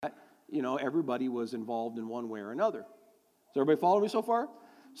everybody was involved in one way or another. Does everybody follow me so far?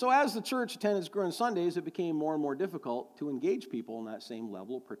 So as the church attendance grew on Sundays, it became more and more difficult to engage people in that same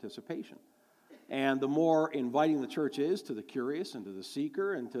level of participation. And the more inviting the church is to the curious and to the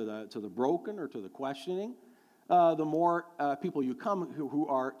seeker and to the broken or to the questioning, the more people you come who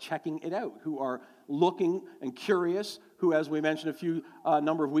are checking it out, who are looking and curious, who, as we mentioned a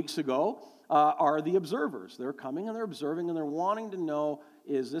number of weeks ago, are the observers. They're coming and they're observing and they're wanting to know,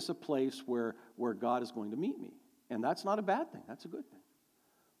 is this a place where God is going to meet me? And that's not a bad thing. That's a good thing.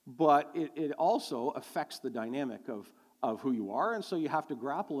 But it also affects the dynamic of who you are, and so you have to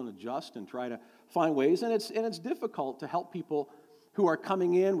grapple and adjust and try to find ways. And it's difficult to help people who are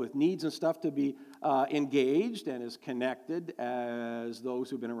coming in with needs and stuff to be engaged and as connected as those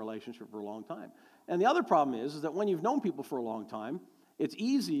who've been in a relationship for a long time. And the other problem is that when you've known people for a long time, it's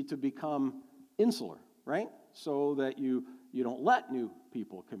easy to become insular, right? So that you don't let new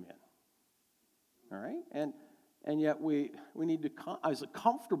people come in. All right? And yet we need to, as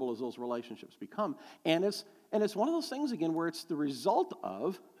comfortable as those relationships become, and it's one of those things, again, where it's the result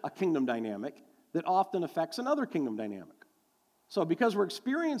of a kingdom dynamic that often affects another kingdom dynamic. So because we're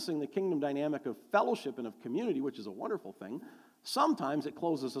experiencing the kingdom dynamic of fellowship and of community, which is a wonderful thing, sometimes it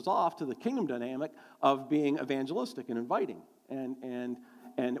closes us off to the kingdom dynamic of being evangelistic and inviting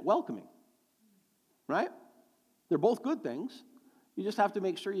and welcoming, right? They're both good things. You just have to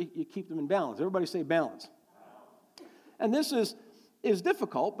make sure you keep them in balance. Everybody say balance. And this is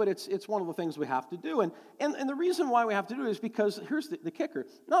difficult, but it's one of the things we have to do. And the reason why we have to do it is because, here's the kicker,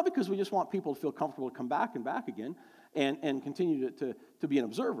 not because we just want people to feel comfortable to come back and back again and continue to be an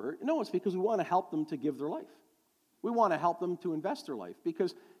observer. No, it's because we want to help them to give their life. We want to help them to invest their life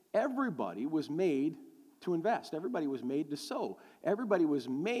because everybody was made to invest. Everybody was made to sow. Everybody was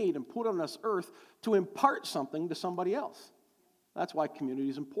made and put on this earth to impart something to somebody else. That's why community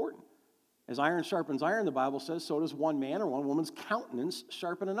is important. As iron sharpens iron, the Bible says, so does one man or one woman's countenance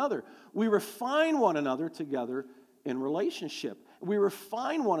sharpen another. We refine one another together in relationship. We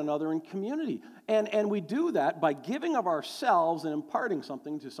refine one another in community. And we do that by giving of ourselves and imparting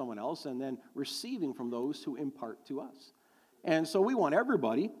something to someone else and then receiving from those who impart to us. And so we want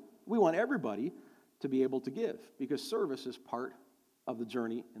everybody to be able to give because service is part of the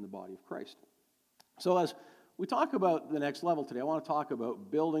journey in the body of Christ. So as we talk about the next level today, I want to talk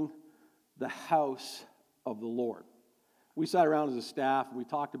about building the house of the Lord. We sat around as a staff and we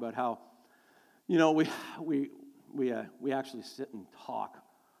talked about how, we actually sit and talk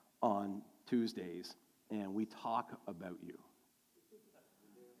on Tuesdays and we talk about you.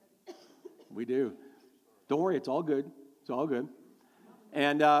 We do. Don't worry, it's all good. It's all good.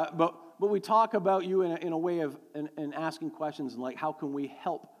 And but we talk about you in a way of and asking questions like, how can we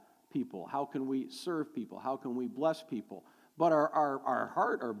help people? How can we serve people? How can we bless people? But our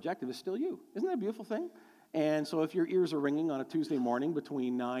heart, our objective is still you. Isn't that a beautiful thing? And so if your ears are ringing on a Tuesday morning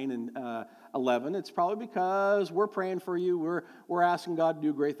between 9 and 11, it's probably because we're praying for you. We're asking God to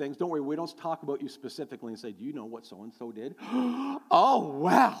do great things. Don't worry, we don't talk about you specifically and say, do you know what so-and-so did? Oh,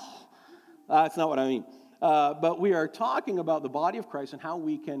 wow. That's not what I mean. But we are talking about the body of Christ and how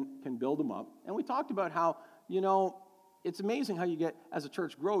we can build them up. And we talked about how, it's amazing how you get, as a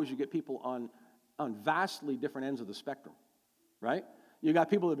church grows, you get people on vastly different ends of the spectrum. Right? You got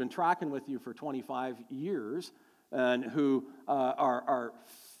people that have been tracking with you for 25 years and who are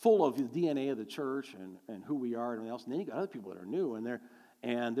full of the DNA of the church and who we are and everything else. And then you got other people that are new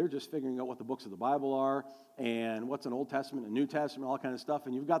and they're just figuring out what the books of the Bible are and what's an Old Testament and New Testament, all kind of stuff.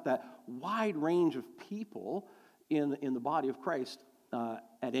 And you've got that wide range of people in the body of Christ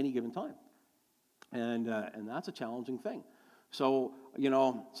at any given time. And that's a challenging thing. So,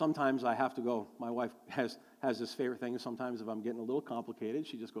 sometimes I have to go. My wife has this favorite thing. Sometimes if I'm getting a little complicated,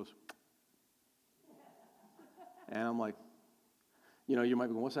 she just goes, and I'm like, you might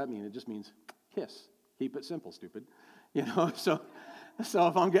be going, what's that mean? It just means kiss. Keep it simple, stupid. So if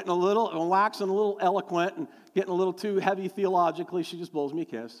I'm waxing a little eloquent and getting a little too heavy theologically, she just blows me a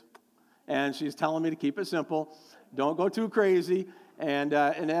kiss. And she's telling me to keep it simple. Don't go too crazy. And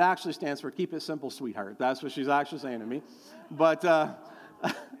it actually stands for keep it simple, sweetheart. That's what she's actually saying to me. But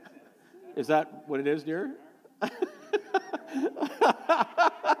is that what it is, dear?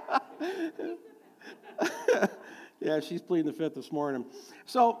 Yeah, she's pleading the fifth this morning.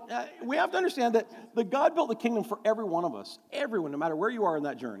 So we have to understand that God built the kingdom for every one of us, everyone, no matter where you are in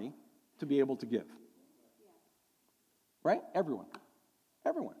that journey, to be able to give. Right? Everyone.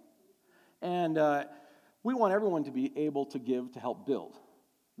 And we want everyone to be able to give to help build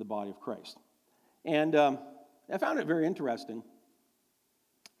the body of Christ. And I found it very interesting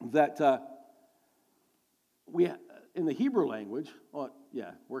that in the Hebrew language,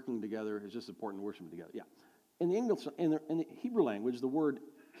 working together is just important, worshiping together. Yeah. In the English, in the Hebrew language, the word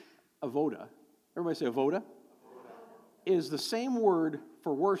avoda, everybody say avoda, is the same word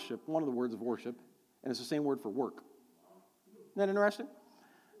for worship, one of the words of worship, and it's the same word for work. Isn't that interesting?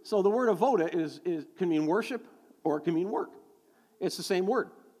 So the word avoda can mean worship or it can mean work. It's the same word.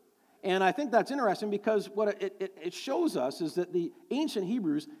 And I think that's interesting because what it shows us is that the ancient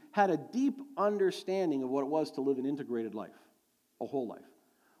Hebrews had a deep understanding of what it was to live an integrated life, a whole life,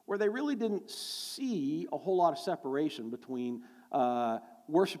 where they really didn't see a whole lot of separation between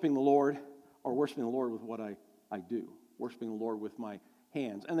worshiping the Lord or worshiping the Lord with what I do, worshiping the Lord with my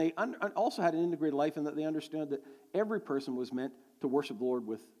hands. And they also had an integrated life in that they understood that every person was meant to worship the Lord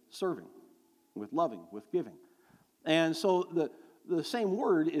with serving, with loving, with giving. And so the same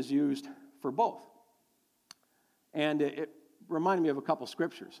word is used for both. And it reminded me of a couple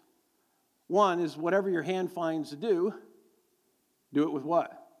scriptures. One is whatever your hand finds to do it with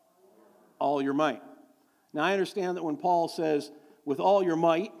what? All your might. Now I understand that when Paul says with all your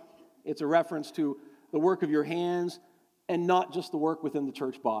might, it's a reference to the work of your hands and not just the work within the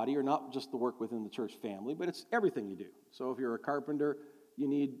church body or not just the work within the church family, but it's everything you do. So if you're a carpenter, you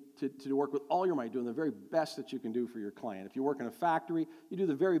need to work with all your might, doing the very best that you can do for your client. If you work in a factory, you do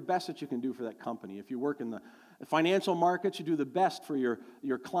the very best that you can do for that company. If you work in the financial markets, you do the best for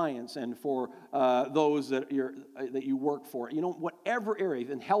your clients and for those that you work for. You know, whatever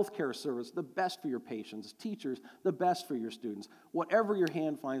area, in healthcare service, the best for your patients. Teachers, the best for your students. Whatever your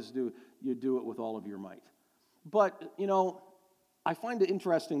hand finds to do, you do it with all of your might. But, you know, I find it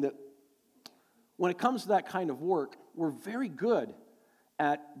interesting that when it comes to that kind of work, we're very good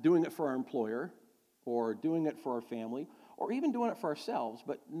at doing it for our employer or doing it for our family or even doing it for ourselves,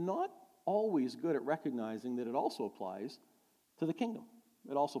 but not always good at recognizing that it also applies to the kingdom.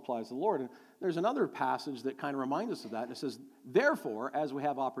 It also applies to the Lord. And there's another passage that kind of reminds us of that, and it says, therefore, as we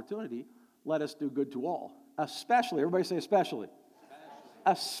have opportunity, let us do good to all, especially, everybody say especially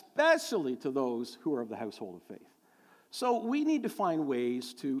to those who are of the household of faith. So we need to find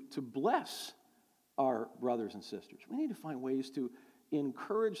ways to bless our brothers and sisters. We need to find ways to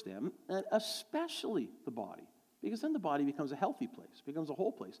encourage them, and especially the body, because then the body becomes a healthy place, becomes a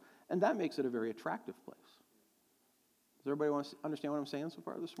whole place, and that makes it a very attractive place. Does everybody want to understand what I'm saying so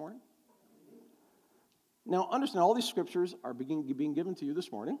far this morning? Now, understand all these scriptures are being given to you this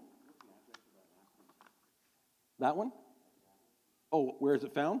morning. That one? Oh, where is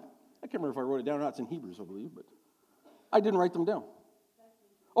it found? I can't remember if I wrote it down or not. It's in Hebrews, I believe, but I didn't write them down.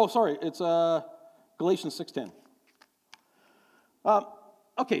 Oh, sorry, it's Galatians 6:10.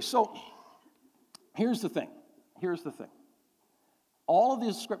 Okay, so here's the thing. All of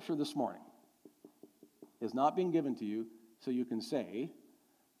this scripture this morning is not being given to you so you can say,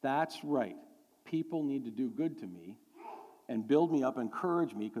 that's right, people need to do good to me and build me up,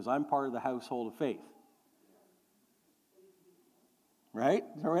 encourage me because I'm part of the household of faith. Right?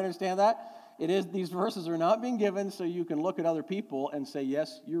 Does everybody understand that? These verses are not being given so you can look at other people and say,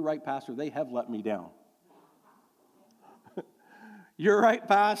 yes, you're right, Pastor, they have let me down. You're right,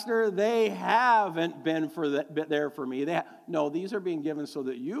 Pastor, they haven't been there for me. No, these are being given so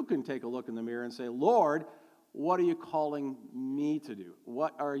that you can take a look in the mirror and say, Lord, what are you calling me to do?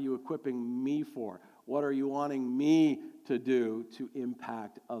 What are you equipping me for? What are you wanting me to do to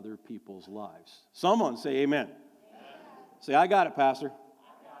impact other people's lives? Someone say amen. Say, I got it, Pastor.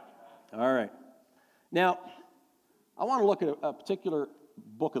 All right. Now, I want to look at a particular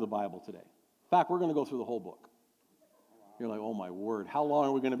book of the Bible today. In fact, we're going to go through the whole book. You're like, oh my word, how long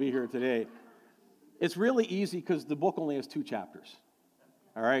are we going to be here today? It's really easy because the book only has 2 chapters.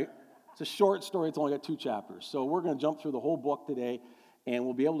 All right? It's a short story. It's only got 2 chapters. So we're going to jump through the whole book today, and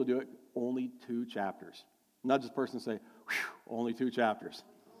we'll be able to do it only 2 chapters. Nudge this person and say, only 2 chapters.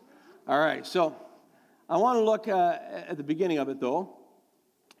 All right, so I want to look at the beginning of it, though.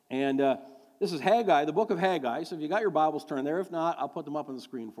 And this is Haggai, the book of Haggai. So if you got your Bibles, turn there. If not, I'll put them up on the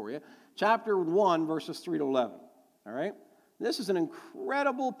screen for you. Chapter 1, verses 3 to 11. All right? This is an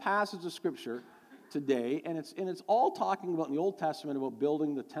incredible passage of Scripture today, and it's all talking about in the Old Testament about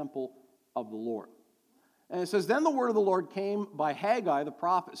building the temple of the Lord. And it says, then the word of the Lord came by Haggai the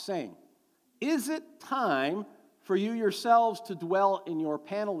prophet, saying, is it time for you yourselves to dwell in your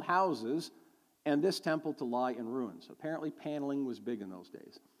paneled houses and this temple to lie in ruins? Apparently paneling was big in those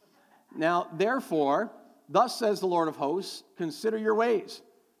days. Now, therefore, thus says the Lord of hosts, consider your ways.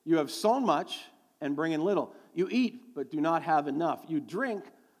 You have sown much and bring in little. You eat, but do not have enough. You drink,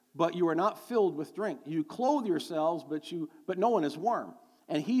 but you are not filled with drink. You clothe yourselves, but no one is warm.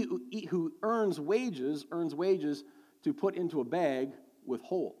 And he who earns wages to put into a bag with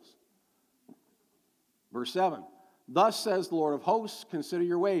holes. Verse 7, Thus says the Lord of hosts, consider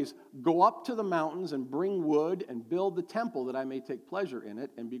your ways. Go up to the mountains and bring wood and build the temple that I may take pleasure in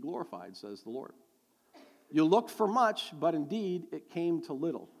it and be glorified, says the Lord. You looked for much, but indeed it came to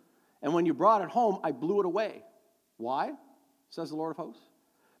little. And when you brought it home, I blew it away. Why? Says the Lord of hosts.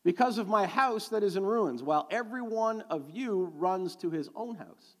 Because of my house that is in ruins, while every one of you runs to his own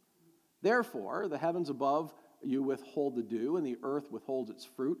house. Therefore, the heavens above you withhold the dew, and the earth withholds its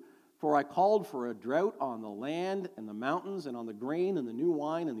fruit. For I called for a drought on the land and the mountains, and on the grain and the new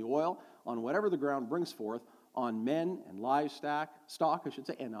wine and the oil, on whatever the ground brings forth, on men and livestock,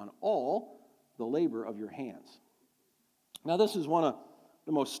 and on all the labor of your hands. Now, this is one of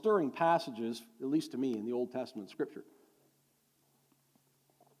the most stirring passages, at least to me, in the Old Testament Scripture.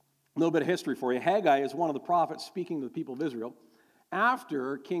 A little bit of history for you. Haggai is one of the prophets speaking to the people of Israel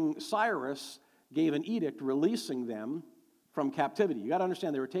after King Cyrus gave an edict releasing them from captivity. You got to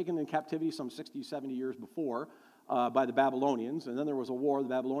understand, they were taken in captivity some 60, 70 years before by the Babylonians, and then there was a war. The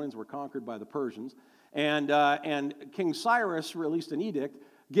Babylonians were conquered by the Persians, and King Cyrus released an edict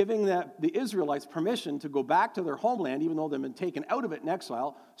giving the Israelites permission to go back to their homeland, even though they'd been taken out of it in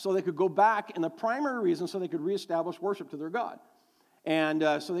exile, so they could go back, and the primary reason so they could reestablish worship to their God. And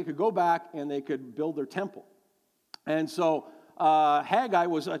so they could go back and they could build their temple. And so Haggai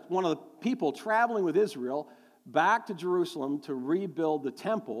was one of the people traveling with Israel back to Jerusalem to rebuild the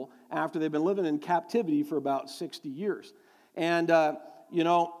temple after they've been living in captivity for about 60 years. And,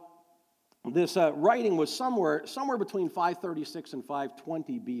 this writing was somewhere between 536 and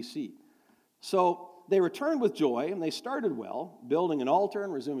 520 BC. So they returned with joy, and they started well, building an altar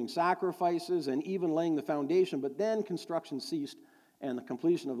and resuming sacrifices and even laying the foundation. But then construction ceased, and the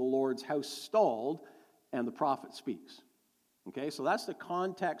completion of the Lord's house stalled, and the prophet speaks. Okay, so that's the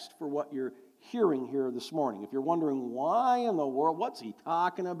context for what you're hearing here this morning. If you're wondering why in the world, what's he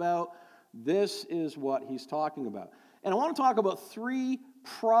talking about? This is what he's talking about. And I want to talk about three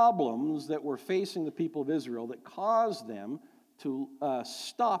problems that were facing the people of Israel that caused them to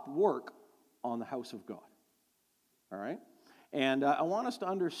stop work on the house of God. All right? And I want us to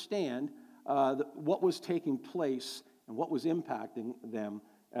understand what was taking place and what was impacting them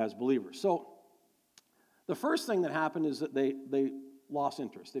as believers. So the first thing that happened is that they lost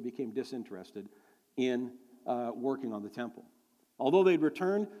interest. They became disinterested in working on the temple. Although they'd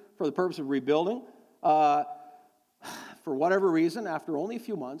returned for the purpose of rebuilding, for whatever reason, after only a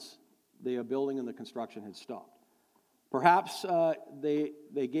few months, the building and the construction had stopped. Perhaps they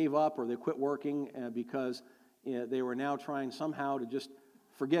gave up or they quit working because they were now trying somehow to just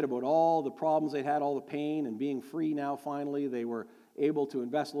forget about all the problems they had, all the pain, and being free now finally. They were able to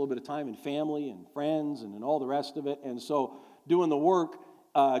invest a little bit of time in family and friends and in all the rest of it. And so doing the work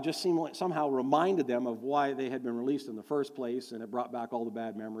just seemed like somehow reminded them of why they had been released in the first place, and it brought back all the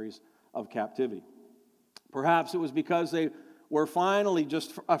bad memories of captivity. Perhaps it was because they were finally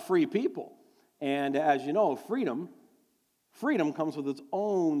just a free people. And as you know, freedom comes with its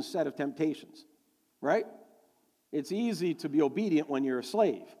own set of temptations, right? It's easy to be obedient when you're a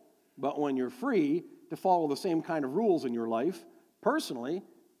slave, but when you're free to follow the same kind of rules in your life, personally,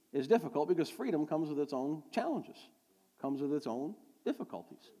 is difficult because freedom comes with its own challenges, comes with its own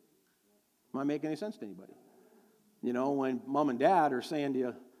difficulties. Am I making any sense to anybody? You know, when mom and dad are saying to you,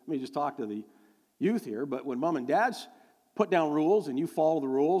 let me just talk to the youth here, but when mom and dad's put down rules and you follow the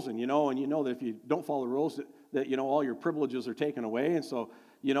rules, and you know that if you don't follow the rules, that you know all your privileges are taken away, and so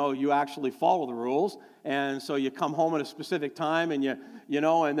you actually follow the rules, and so you come home at a specific time, and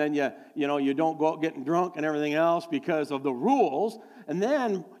and then you don't go out getting drunk and everything else because of the rules, and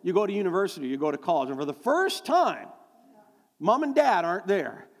then you go to university, you go to college, and for the first time, mom and dad aren't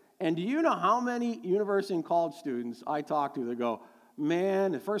there. And do you know how many university and college students I talk to that go,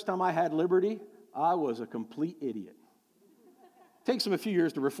 man, the first time I had liberty, I was a complete idiot. Takes them a few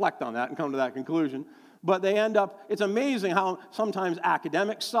years to reflect on that and come to that conclusion. But they end up, it's amazing how sometimes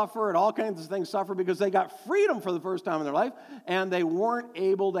academics suffer and all kinds of things suffer because they got freedom for the first time in their life and they weren't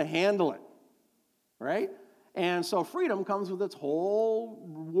able to handle it, right? And so freedom comes with its whole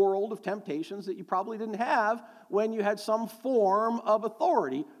world of temptations that you probably didn't have when you had some form of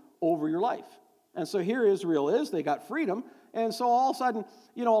authority over your life. And so here Israel is, they got freedom, and so all of a sudden,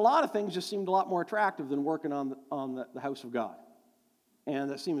 a lot of things just seemed a lot more attractive than working on the house of God. And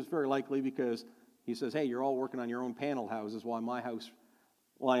that seems very likely because he says, hey, you're all working on your own panel houses while my house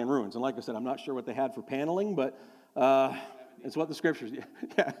lie in ruins. And like I said, I'm not sure what they had for paneling, but it's what the scriptures,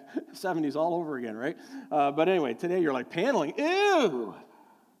 70s all over again, right? But anyway, today you're like, paneling, ew.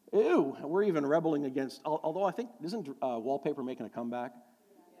 We're even rebelling against, although I think, isn't wallpaper making a comeback?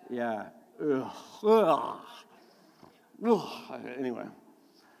 Yeah. Ugh. Anyway,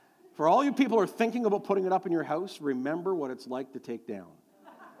 For all you people who are thinking about putting it up in your house, remember what it's like to take down.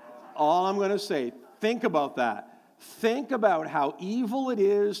 All I'm going to say, think about that. Think about how evil it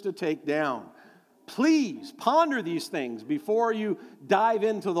is to take down. Please ponder these things before you dive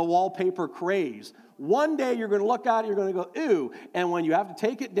into the wallpaper craze. One day you're going to look at it, you're going to go, ew, and when you have to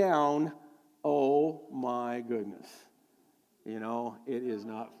take it down, oh my goodness. You know, it is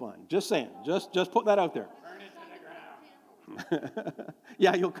not fun. Just saying, just put that out there. Burn it to the ground.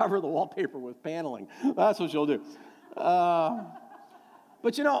 Yeah, you'll cover the wallpaper with paneling. That's what you'll do.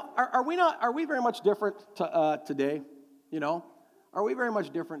 But you know, are we very much different today? You know, are we very much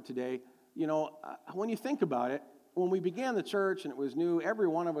different today? You know, when you think about it, when we began the church and it was new, every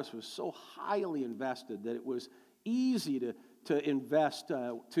one of us was so highly invested that it was easy to invest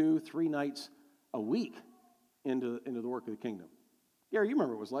 2-3 nights a week into the work of the kingdom. Yeah, you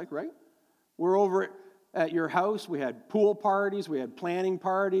remember what it was like, right? We're over at your house. We had pool parties. We had planning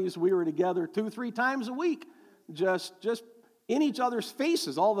parties. We were together 2-3 times a week, just in each other's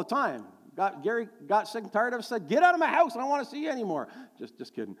faces all the time. Gary got sick and tired of us, said, get out of my house, I don't want to see you anymore.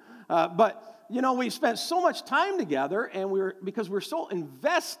 Just kidding. But, you know, we spent so much time together, and because we're so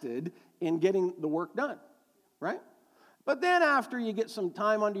invested in getting the work done, right? But then after you get some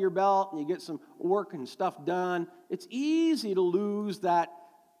time under your belt, and you get some work and stuff done, it's easy to lose that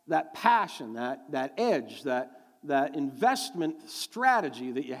passion, that edge, that investment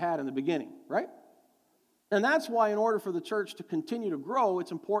strategy that you had in the beginning, right? And that's why in order for the church to continue to grow,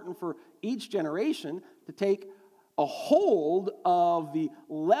 it's important for each generation to take a hold of the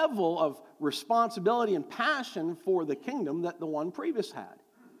level of responsibility and passion for the kingdom that the one previous had.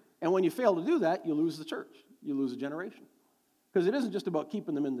 And when you fail to do that, you lose the church. You lose a generation. Because it isn't just about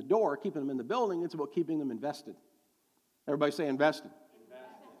keeping them in the door, keeping them in the building, it's about keeping them invested. Everybody say invested.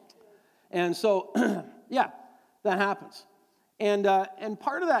 And so, yeah, that happens. And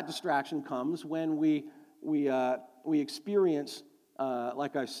part of that distraction comes when we experience,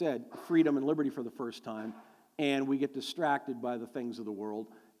 like I said, freedom and liberty for the first time, and we get distracted by the things of the world,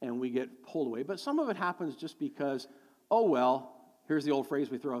 and we get pulled away. But some of it happens just because, oh, well, here's the old phrase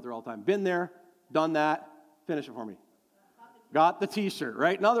we throw out there all the time. Been there, done that, finish it for me. Got the t-shirt,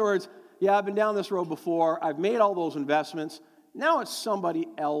 right? In other words, yeah, I've been down this road before. I've made all those investments. Now it's somebody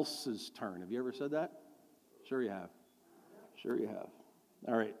else's turn. Have you ever said that? Sure you have. Sure you have.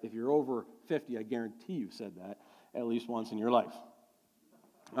 All right, if you're over 50, I guarantee you've said that at least once in your life.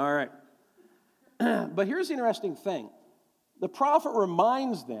 All right. But here's the interesting thing. The prophet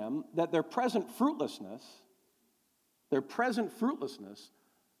reminds them that their present fruitlessness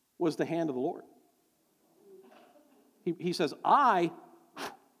was the hand of the Lord. He says, I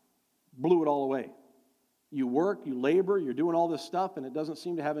blew it all away. You work, you labor, you're doing all this stuff, and it doesn't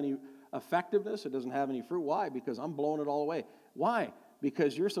seem to have any effectiveness. It doesn't have any fruit. Why? Because I'm blowing it all away. Why?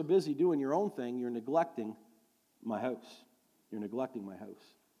 Because you're so busy doing your own thing, you're neglecting my house. You're neglecting my house.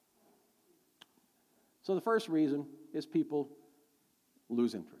 So the first reason is people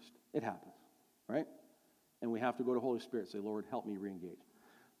lose interest. It happens, right? And we have to go to Holy Spirit and say, Lord, help me re-engage.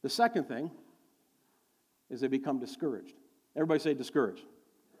 The second thing is they become discouraged. Everybody say discouraged.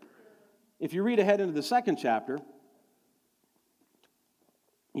 If you read ahead into the second chapter,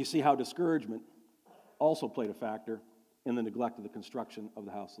 you see how discouragement also played a factor in the neglect of the construction of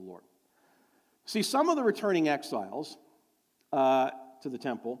the house of the Lord. See, some of the returning exiles to the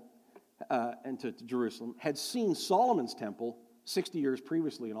temple and to Jerusalem had seen Solomon's temple 60 years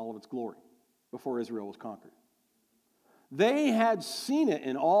previously in all of its glory before Israel was conquered. They had seen it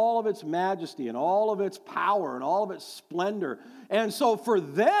in all of its majesty and all of its power and all of its splendor. And so for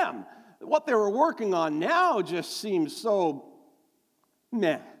them, what they were working on now just seems so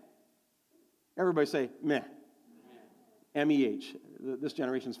meh. Everybody say meh. M-E-H, this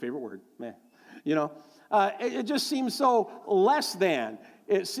generation's favorite word, meh. You know, it just seems so less than.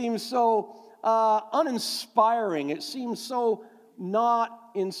 It seems so uninspiring. It seems so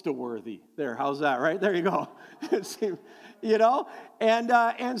not Insta-worthy. There, how's that, right? There you go. It seems, you know,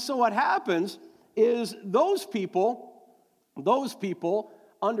 and so what happens is those people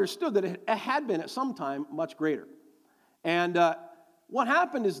understood that it had been at some time much greater. And what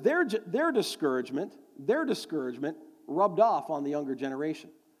happened is their discouragement rubbed off on the younger generation.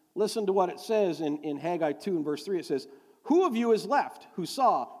 Listen to what it says in Haggai 2 and verse 3. It says, who of you is left who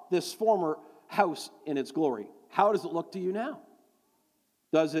saw this former house in its glory? How does it look to you now?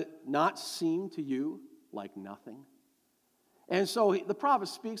 Does it not seem to you like nothing? And so the prophet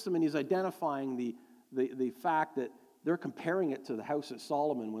speaks to them, and he's identifying the fact that they're comparing it to the house of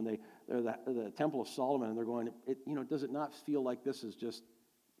Solomon when they're the temple of Solomon, and they're going, does it not feel like this is just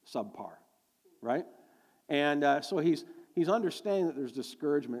subpar, right? And so he's he's understanding that there's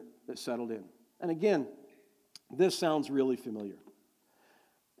discouragement that settled in. And again, this sounds really familiar.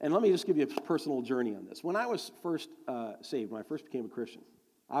 And let me just give you a personal journey on this. When I was first saved, when I first became a Christian,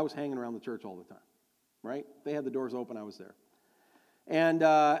 I was hanging around the church all the time, right? They had the doors open, I was there. And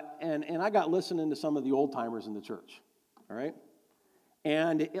I got listening to some of the old timers in the church, all right?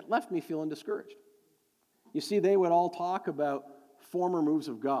 And it left me feeling discouraged. You see, they would all talk about former moves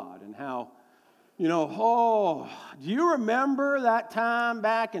of God and how, do you remember that time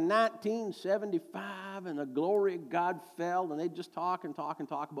back in 1975 and the glory of God fell, and they'd just talk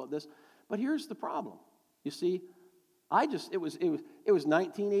about this. But here's the problem. You see, it was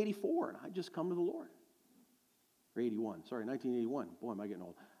 1984, and I just come to the Lord. Or 81, sorry, 1981. Boy, am I getting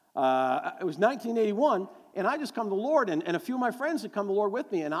old. It was 1981, and I just come to the Lord, and a few of my friends had come to the Lord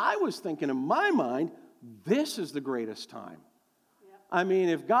with me, and I was thinking in my mind, this is the greatest time. Yep. I mean,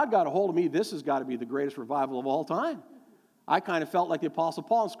 if God got a hold of me, this has got to be the greatest revival of all time. I kind of felt like the Apostle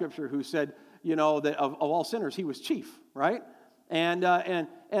Paul in Scripture who said, that of all sinners, he was chief, right? And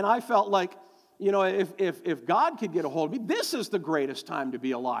I felt like, if God could get a hold of me, this is the greatest time to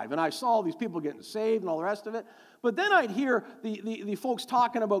be alive. And I saw all these people getting saved and all the rest of it. But then I'd hear the folks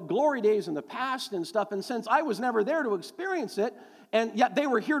talking about glory days in the past and stuff. And since I was never there to experience it, and yet they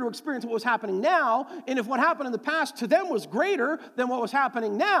were here to experience what was happening now, and if what happened in the past to them was greater than what was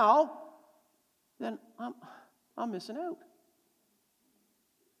happening now, then I'm missing out.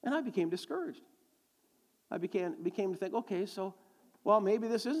 And I became discouraged. I became to think, okay, so, well, maybe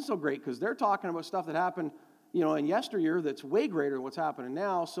this isn't so great because they're talking about stuff that happened, in yesteryear that's way greater than what's happening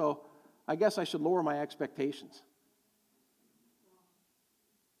now, so I guess I should lower my expectations.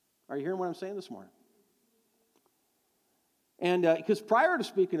 Are you hearing what I'm saying this morning? And because prior to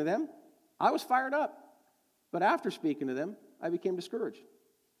speaking to them, I was fired up. But after speaking to them, I became discouraged.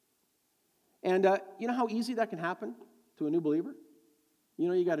 And you know how easy that can happen to a new believer?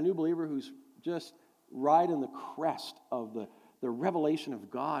 You got a new believer who's just riding the crest of the revelation of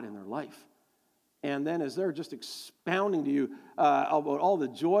God in their life. And then as they're just expounding to you about all the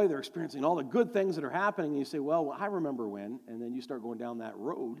joy they're experiencing, all the good things that are happening, and you say, well, I remember when, and then you start going down that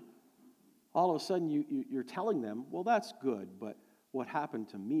road, all of a sudden you're telling them, well, that's good, but what happened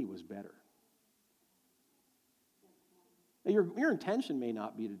to me was better. Your intention may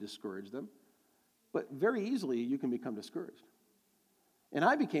not be to discourage them, but very easily you can become discouraged. And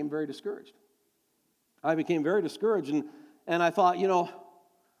I became very discouraged. And I thought,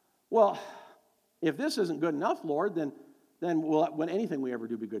 well, if this isn't good enough, Lord, then will anything we ever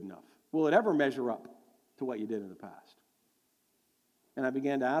do be good enough? Will it ever measure up to what you did in the past? And I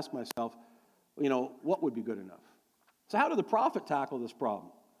began to ask myself, what would be good enough? So how did the prophet tackle this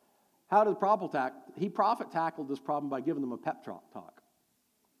problem? How did the prophet tackled this problem by giving them a pep talk.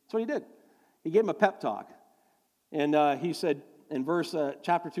 That's what he did. He gave them a pep talk. And he said in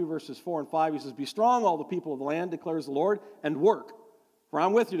chapter 2, verses 4 and 5, he says, "Be strong, all the people of the land, declares the Lord, and work. For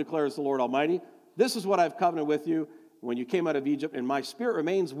I'm with you, declares the Lord Almighty. This is what I've covenanted with you when you came out of Egypt, and my spirit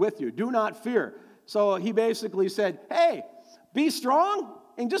remains with you. Do not fear." So he basically said, hey, be strong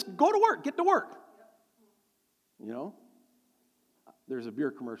and just go to work. Get to work. There's a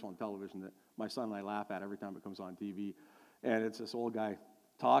beer commercial on television that my son and I laugh at every time it comes on TV. And it's this old guy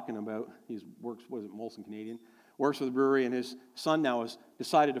talking about, works Molson Canadian, works for the brewery, and his son now has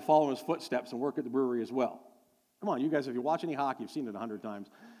decided to follow in his footsteps and work at the brewery as well. Come on, you guys, if you watch any hockey, you've seen it 100 times.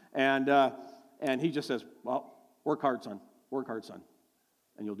 And he just says, well, work hard, son. Work hard, son.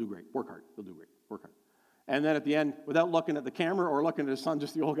 And you'll do great. Work hard. You'll do great. Work hard. And then at the end, without looking at the camera or looking at his son,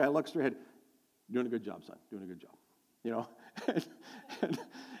 just the old guy looks straight ahead. Doing a good job, son. Doing a good job.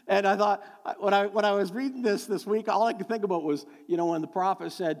 And I thought, when I was reading this week, all I could think about was, when the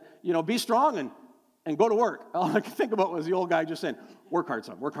prophet said, be strong and go to work. All I could think about was the old guy just saying, work hard,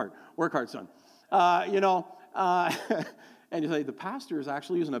 son. Work hard. Work hard, son. And you say, the pastor is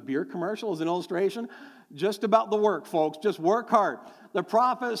actually using a beer commercial as an illustration. Just about the work, folks. Just work hard. The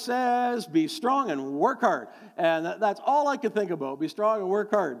prophet says, be strong and work hard. And that's all I could think about. Be strong and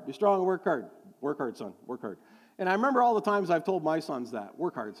work hard. Be strong and work hard. Work hard, son. Work hard. And I remember all the times I've told my sons that.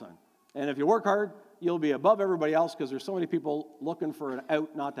 Work hard, son. And if you work hard, you'll be above everybody else because there's so many people looking for an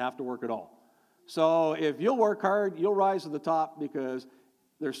out not to have to work at all. So if you'll work hard, you'll rise to the top because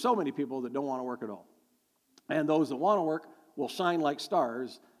there's so many people that don't want to work at all. And those that want to work will shine like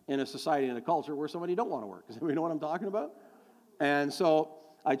stars in a society and a culture where somebody don't want to work. Does anybody know what I'm talking about? And so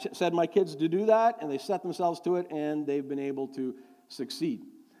I said my kids to do that, and they set themselves to it, and they've been able to succeed.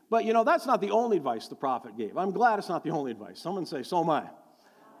 But, that's not the only advice the prophet gave. I'm glad it's not the only advice. Someone say, so am I.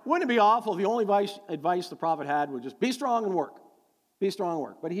 Wouldn't it be awful if the only advice the prophet had was just be strong and work. Be strong and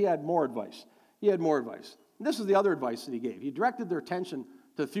work. But he had more advice. This is the other advice that he gave. He directed their attention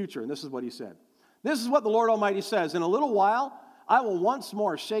to the future, and this is what he said. This is what the Lord Almighty says. In a little while, I will once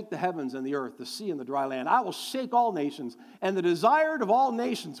more shake the heavens and the earth, the sea and the dry land. I will shake all nations, and the desired of all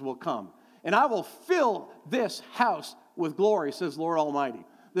nations will come. And I will fill this house with glory, says Lord Almighty.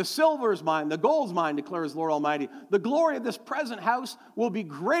 The silver is mine, the gold is mine, declares Lord Almighty. The glory of this present house will be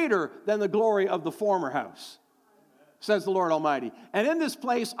greater than the glory of the former house, says the Lord Almighty. And in this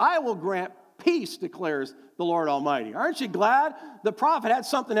place I will grant peace, declares the Lord Almighty. Aren't you glad the prophet had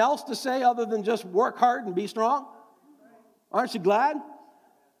something else to say other than just work hard and be strong? Aren't you glad?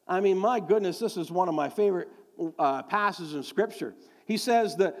 I mean, my goodness, this is one of my favorite passages in Scripture. He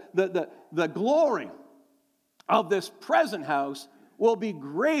says that the glory of this present house will be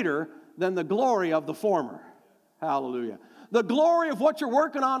greater than the glory of the former. Hallelujah. The glory of what you're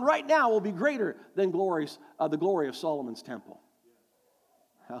working on right now will be greater than the glory of Solomon's temple.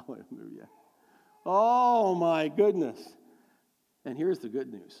 Hallelujah. Oh, my goodness. And here's the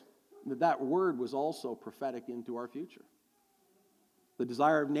good news. That word was also prophetic into our future. The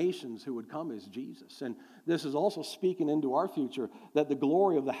desire of nations who would come is Jesus. And this is also speaking into our future that the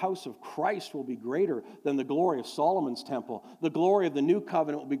glory of the house of Christ will be greater than the glory of Solomon's temple. The glory of the new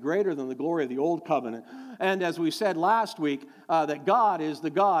covenant will be greater than the glory of the old covenant. And as we said last week, that God is the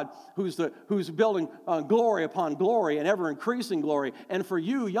God who's building glory upon glory and ever increasing glory. And for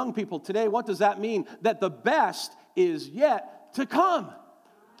you, young people, today, what does that mean? That the best is yet to come.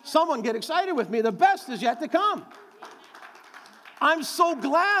 Someone get excited with me. The best is yet to come. I'm so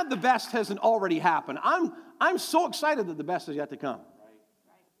glad the best hasn't already happened. I'm so excited that the best is yet to come.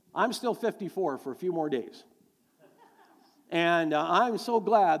 I'm still 54 for a few more days. And I'm so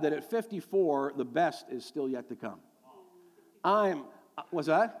glad that at 54, the best is still yet to come. Was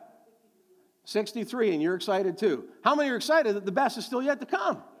that? 63, and you're excited too. How many are excited that the best is still yet to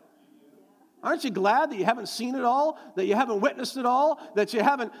come? Aren't you glad that you haven't seen it all, that you haven't witnessed it all, that you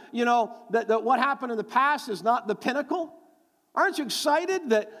haven't, that what happened in the past is not the pinnacle? Aren't you excited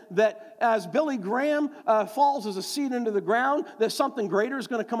that as Billy Graham falls as a seed into the ground, that something greater is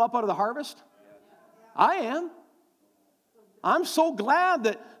going to come up out of the harvest? I am. I'm so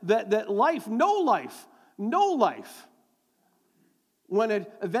glad that life, no life, when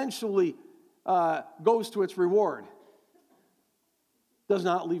it eventually goes to its reward, does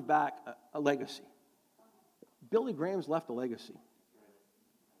not leave back a legacy. Billy Graham's left a legacy.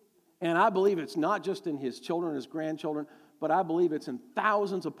 And I believe it's not just in his children, his grandchildren, but I believe it's in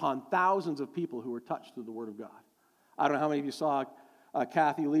thousands upon thousands of people who were touched through the Word of God. I don't know how many of you saw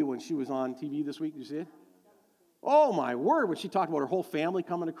Kathy Lee when she was on TV this week. Did you see it? Oh, my word, when she talked about her whole family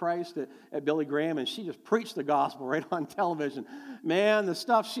coming to Christ at Billy Graham, and she just preached the gospel right on television. Man, the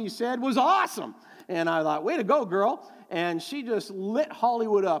stuff she said was awesome. And I thought, way to go, girl. And she just lit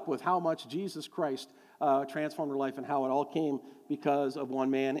Hollywood up with how much Jesus Christ transformed her life and how it all came because of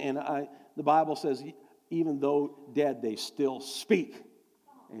one man. And the Bible says, even though dead, they still speak.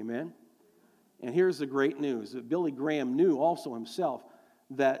 Amen? And here's the great news, that Billy Graham knew also himself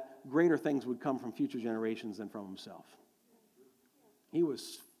that greater things would come from future generations than from himself. He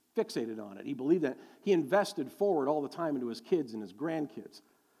was fixated on it. He believed that. He invested forward all the time into his kids and his grandkids.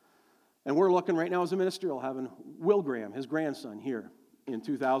 And we're looking right now as a ministerial having Will Graham, his grandson, here in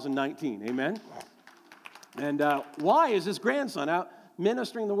 2019. Amen? And why is his grandson out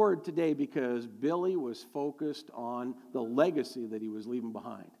ministering the word today? Because Billy was focused on the legacy that he was leaving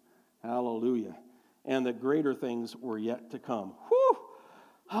behind. Hallelujah. And that greater things were yet to come. Whew!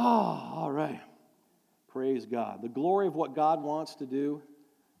 Oh, all right. Praise God. The glory of what God wants to do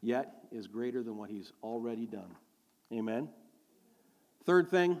yet is greater than what he's already done. Amen. Third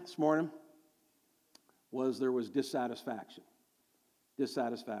thing this morning was there was dissatisfaction.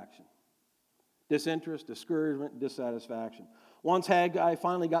 Dissatisfaction. Disinterest, discouragement, dissatisfaction. Once Haggai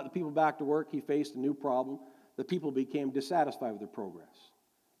finally got the people back to work, he faced a new problem. The people became dissatisfied with their progress.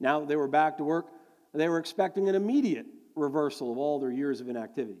 Now that they were back to work, they were expecting an immediate reversal of all their years of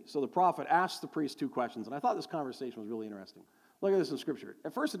inactivity. So the prophet asked the priest two questions, and I thought this conversation was really interesting. Look at this in Scripture.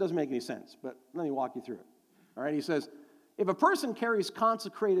 At first, it doesn't make any sense, but let me walk you through it. All right, he says, if a person carries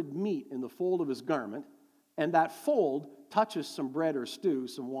consecrated meat in the fold of his garment, and that fold touches some bread or stew,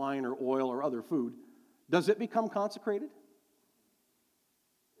 some wine or oil or other food, does it become consecrated?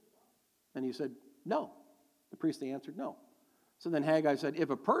 And he said, no. The priest answered, no. So then Haggai said, if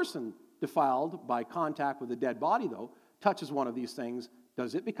a person defiled by contact with a dead body, though, touches one of these things,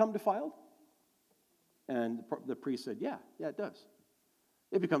 does it become defiled? And the priest said, yeah, it does.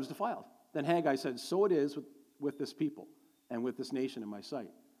 It becomes defiled. Then Haggai said, so it is with this people and with this nation in my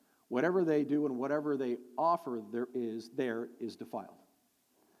sight. Whatever they do and whatever they offer there is defiled.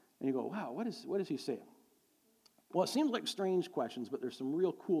 And you go, wow, what is he saying? Well, it seems like strange questions, but there's some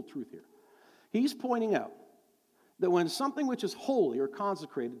real cool truth here. He's pointing out that when something which is holy or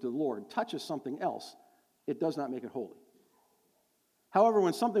consecrated to the Lord touches something else, it does not make it holy. However,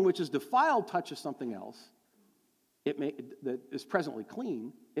 when something which is defiled touches something else that is presently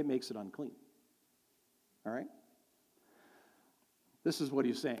clean, it makes it unclean. All right? This is what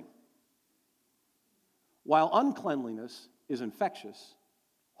he's saying. While uncleanliness is infectious,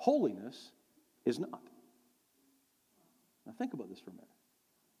 holiness is not. Now think about this for a minute.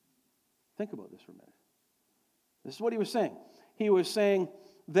 Think about this for a minute. This is what he was saying. He was saying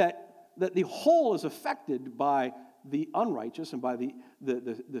that the whole is affected by the unrighteous and by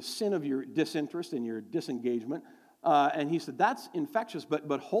the sin of your disinterest and your disengagement. And he said that's infectious,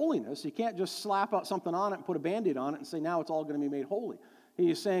 but holiness, you can't just slap out something on it and put a Band-Aid on it and say now it's all going to be made holy.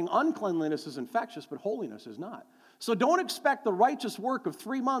 He's saying uncleanliness is infectious, but holiness is not. So don't expect the righteous work of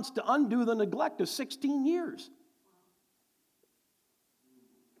 3 months to undo the neglect of 16 years.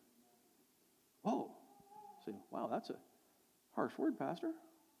 Oh, say, wow, that's a harsh word, Pastor.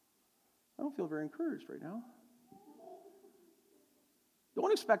 I don't feel very encouraged right now.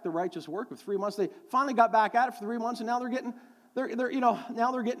 Don't expect the righteous work of 3 months. They finally got back at it for 3 months, and now they're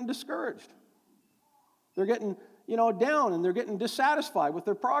getting discouraged. They're getting down, and they're getting dissatisfied with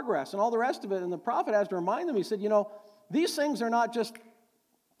their progress and all the rest of it. And the prophet has to remind them. He said, these things are not just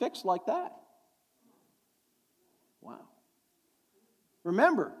fixed like that. Wow.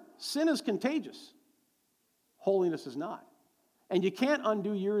 Remember, sin is contagious. Holiness is not. And you can't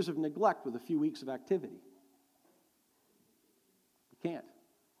undo years of neglect with a few weeks of activity. You can't.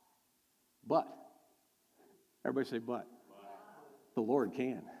 But, everybody say but. The Lord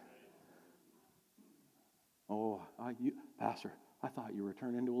can. Oh, Pastor, I thought you were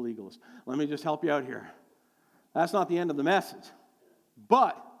turning into a legalist. Let me just help you out here. That's not the end of the message.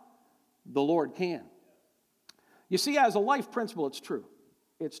 But the Lord can. You see, as a life principle, it's true.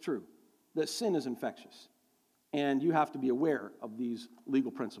 It's true that sin is infectious. And you have to be aware of these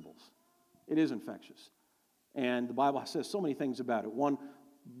legal principles. It is infectious. And the Bible says so many things about it. One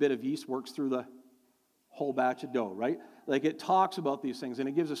bit of yeast works through the whole batch of dough, right? Like it talks about these things, and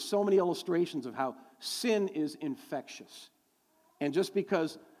it gives us so many illustrations of how sin is infectious. And just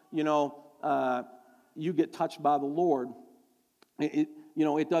because, you get touched by the Lord,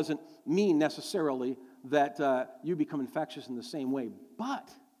 it doesn't mean necessarily that you become infectious in the same way.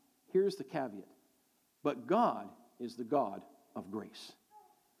 But, here's the caveat. But God is the God of grace.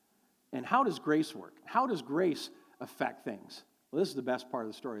 And how does grace work? How does grace affect things? Well, this is the best part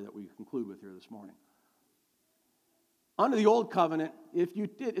of the story that we conclude with here this morning. Under the old covenant,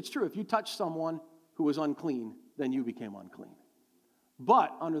 it's true, if you touched someone who was unclean, then you became unclean.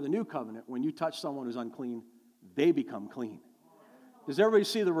 But under the new covenant, when you touch someone who's unclean, they become clean. Does everybody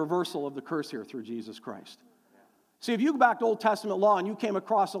see the reversal of the curse here through Jesus Christ? See, if you go back to Old Testament law and you came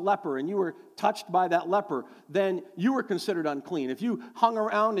across a leper and you were touched by that leper, then you were considered unclean. If you hung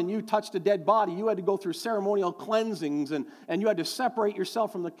around and you touched a dead body, you had to go through ceremonial cleansings and you had to separate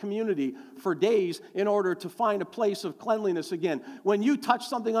yourself from the community for days in order to find a place of cleanliness again. When you touched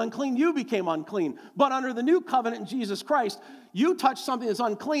something unclean, you became unclean. But under the new covenant in Jesus Christ, you touch something that's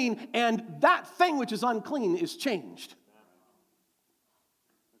unclean and that thing which is unclean is changed.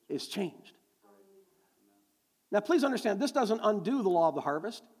 Is changed. Now, please understand, this doesn't undo the law of the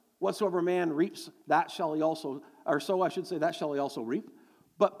harvest. Whatsoever man reaps, that shall he also, or so I should say, that shall he also reap.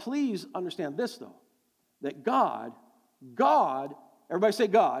 But please understand this, though, that God, everybody say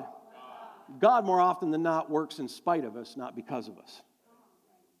God. God more often than not works in spite of us, not because of us.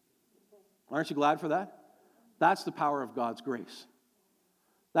 Aren't you glad for that? That's the power of God's grace.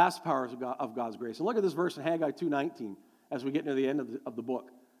 That's the power of God's grace. And look at this verse in Haggai 2:19 as we get near the end of the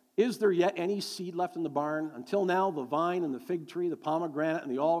book. Is there yet any seed left in the barn? Until now, the vine and the fig tree, the pomegranate and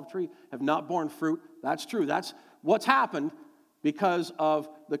the olive tree have not borne fruit. That's true. That's what's happened because of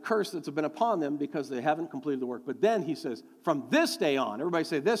the curse that's been upon them because they haven't completed the work. But then he says, from this day on, everybody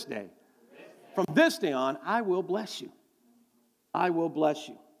say this day. From this day on, I will bless you. I will bless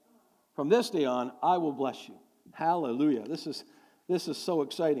you. From this day on, I will bless you. Hallelujah. This is so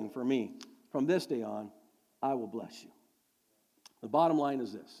exciting for me. From this day on, I will bless you. The bottom line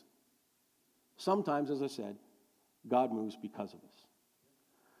is this. Sometimes, as I said, God moves because of us.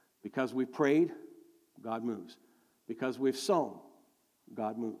 Because we've prayed, God moves. Because we've sown,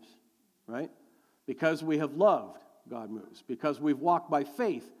 God moves. Right? Because we have loved, God moves. Because we've walked by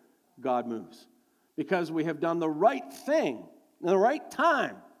faith, God moves. Because we have done the right thing in the right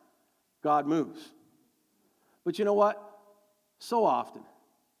time, God moves. But you know what? So often,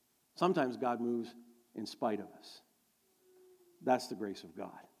 sometimes God moves in spite of us. That's the grace of God.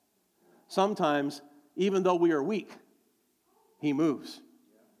 Sometimes even though we are weak, he moves.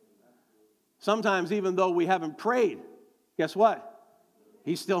 Sometimes, even though we haven't prayed, guess what?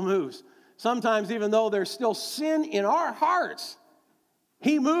 He still moves. Sometimes, even though there's still sin in our hearts,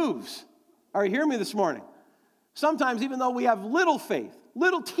 he moves. Are you hearing me this morning? Sometimes, even though we have little faith,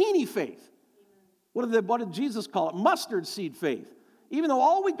 little teeny faith, what did Jesus call it? Mustard seed faith. Even though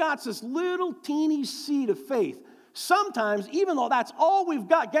all we got is this little teeny seed of faith, sometimes, even though that's all we've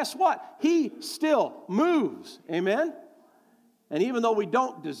got, guess what? He still moves. Amen? And even though we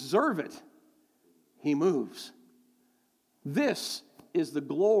don't deserve it, he moves. This is the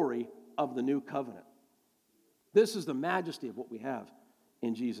glory of the new covenant. This is the majesty of what we have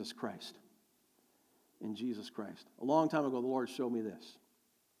in Jesus Christ. In Jesus Christ. A long time ago, the Lord showed me this.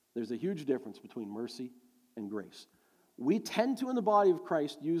 There's a huge difference between mercy and grace. We tend to, in the body of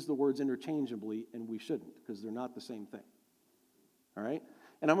Christ, use the words interchangeably, and we shouldn't, because they're not the same thing. All right?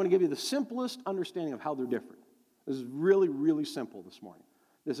 And I'm going to give you the simplest understanding of how they're different. This is really, really simple this morning.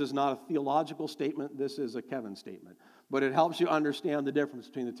 This is not a theological statement. This is a Kevin statement. But it helps you understand the difference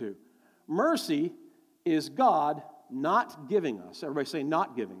between the two. Mercy is God not giving us. Everybody say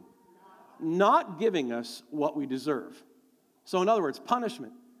not giving. Not giving us what we deserve. So in other words,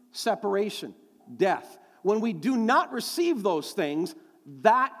 punishment, separation, death. When we do not receive those things,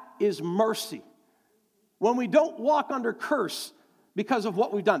 that is mercy. When we don't walk under curse because of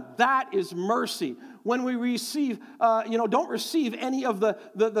what we've done, that is mercy. When we receive, don't receive any of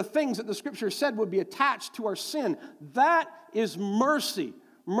the things that the Scripture said would be attached to our sin, that is mercy.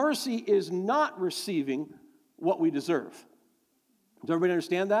 Mercy is not receiving what we deserve. Does everybody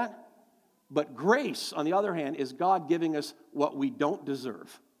understand that? But grace, on the other hand, is God giving us what we don't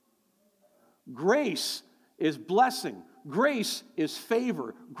deserve. Grace is blessing. Grace is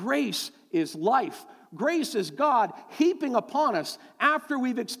favor. Grace is life. Grace is God heaping upon us. After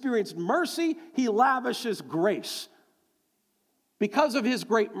we've experienced mercy, he lavishes grace. Because of his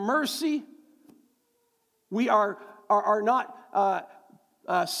great mercy, we are not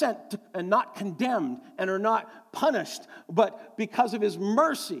sent to, and not condemned and are not punished. But because of his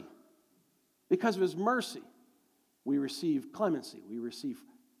mercy, we receive clemency, we receive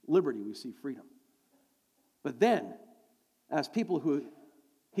liberty, we receive freedom. But then, as people who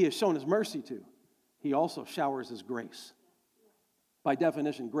he has shown his mercy to, he also showers his grace. By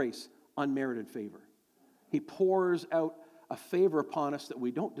definition, grace, unmerited favor. He pours out a favor upon us that we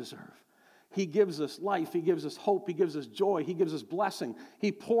don't deserve. He gives us life, he gives us hope, he gives us joy, he gives us blessing.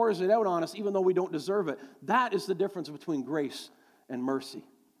 He pours it out on us even though we don't deserve it. That is the difference between grace and mercy.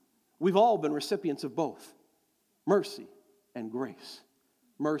 We've all been recipients of both. Mercy and grace.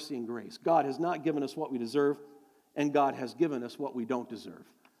 Mercy and grace. God has not given us what we deserve, and God has given us what we don't deserve.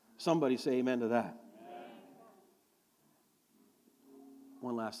 Somebody say amen to that. Amen.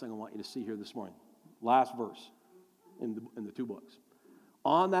 One last thing I want you to see here this morning. Last verse in the two books.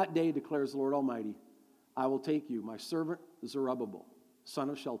 On that day, declares the Lord Almighty, I will take you, my servant Zerubbabel,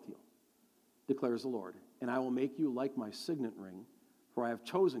 son of Shealtiel, declares the Lord, and I will make you like my signet ring, for I have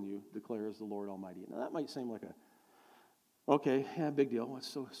chosen you, declares the Lord Almighty. Now that might seem like big deal. What's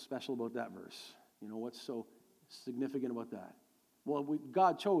so special about that verse? What's so significant about that? Well,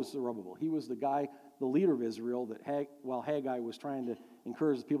 God chose Zerubbabel. He was the guy, the leader of Israel, that while Haggai was trying to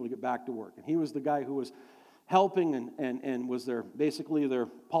encourage the people to get back to work. And he was the guy who was helping and was basically their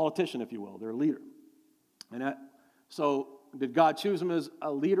politician, if you will, their leader. So did God choose him as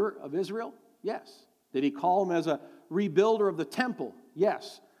a leader of Israel? Yes. Did he call him as a rebuilder of the temple?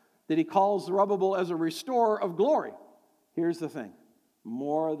 Yes. Did he call Zerubbabel as a restorer of glory? Here's the thing.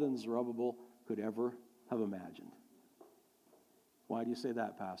 More than Zerubbabel could ever have imagined. Why do you say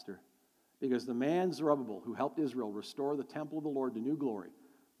that, Pastor? Because the man Zerubbabel who helped Israel restore the temple of the Lord to new glory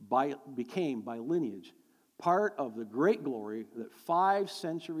became, by lineage, part of the great glory that 5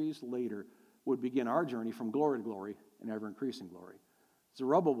 centuries later would begin our journey from glory to glory and ever-increasing glory.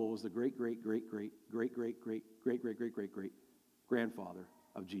 Zerubbabel was the great-great-great-great-great-great-great-great-great-grandfather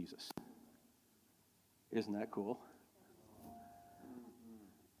of Jesus. Isn't that cool?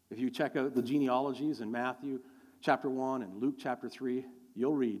 If you check out the genealogies in Matthew chapter 1 and Luke chapter 3,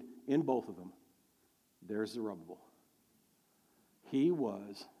 you'll read in both of them, there's Zerubbabel. He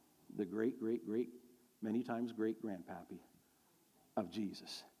was the great-great-great, many times great-grandpappy of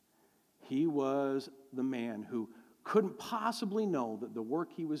Jesus. He was the man who couldn't possibly know that the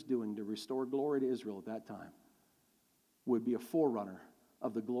work he was doing to restore glory to Israel at that time would be a forerunner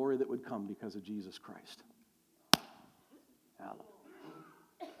of the glory that would come because of Jesus Christ. Hallelujah.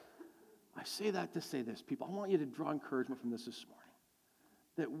 I say that to say this, people. I want you to draw encouragement from this morning.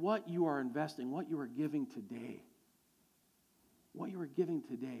 That what you are investing, what you are giving today,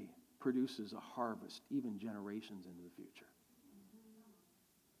 produces a harvest even generations into the future.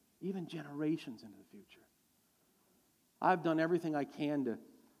 Even generations into the future. I've done everything I can to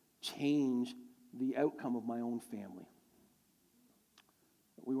change the outcome of my own family.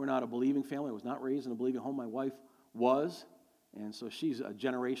 We were not a believing family. I was not raised in a believing home. My wife was, and so she's a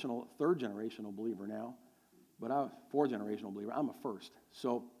third generational believer now. But I'm a fourth-generational believer. I'm a first.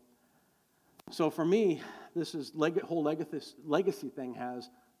 So for me, this whole legacy thing has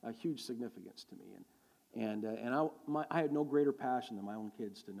a huge significance to me. And I had no greater passion than my own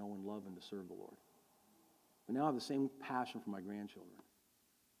kids to know and love and to serve the Lord. But now I have the same passion for my grandchildren.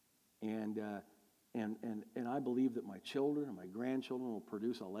 And I believe that my children and my grandchildren will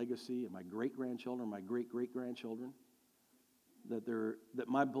produce a legacy, and my great-grandchildren, my great-great-grandchildren, that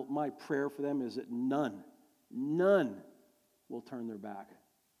my prayer for them is that none will turn their back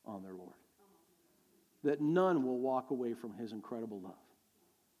on their Lord. That none will walk away from His incredible love.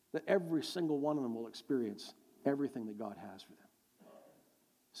 That every single one of them will experience everything that God has for them.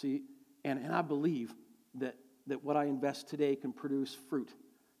 See, and I believe that what I invest today can produce fruit.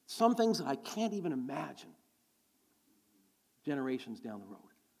 Some things that I can't even imagine generations down the road.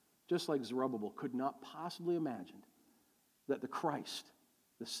 Just like Zerubbabel could not possibly imagine that the Christ,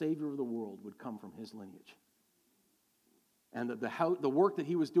 the Savior of the world, would come from his lineage. And that the work that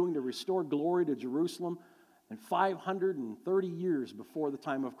he was doing to restore glory to Jerusalem and 530 years before the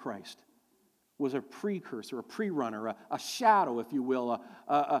time of Christ was a precursor, a pre-runner, a shadow, if you will,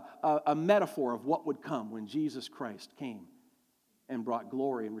 a metaphor of what would come when Jesus Christ came and brought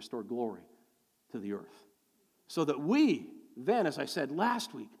glory and restored glory to the earth. So that we then, as I said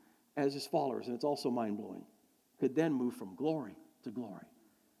last week, as his followers, and it's also mind-blowing, could then move from glory to glory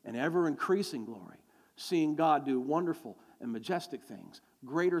and ever-increasing glory, seeing God do wonderful and majestic things,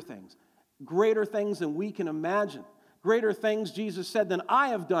 greater things than we can imagine. Greater things, Jesus said, than I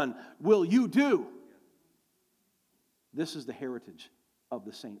have done, will you do. This is the heritage of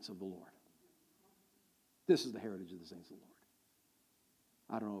the saints of the Lord. This is the heritage of the saints of the Lord.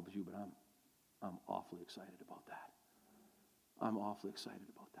 I don't know about you, but I'm awfully excited about that. I'm awfully excited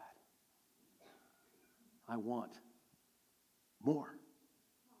about that. I want more.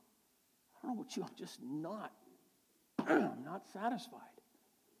 I don't know about you, I'm just not satisfied.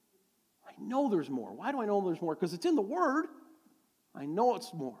 I know there's more. Why do I know there's more? Because it's in the Word. I know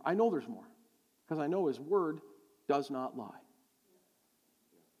it's more. I know there's more. Because I know His Word does not lie.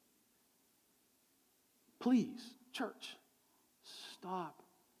 Please, church, stop.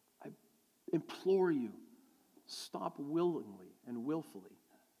 I implore you, stop willingly and willfully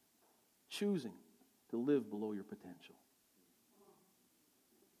choosing to live below your potential.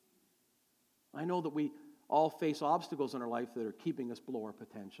 I know that we all face obstacles in our life that are keeping us below our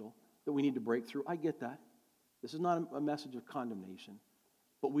potential, that we need to break through. I get that. This is not a message of condemnation,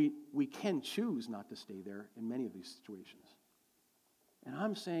 but we can choose not to stay there in many of these situations. And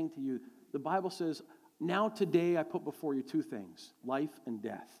I'm saying to you, the Bible says, now today I put before you two things, life and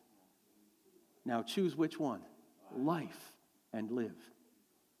death. Now choose which one? Life and live.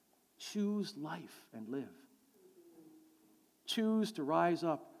 Choose life and live. Choose to rise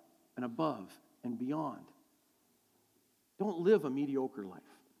up and above and beyond. Don't live a mediocre life.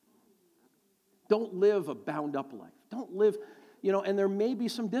 Don't live a bound-up life. Don't live, and there may be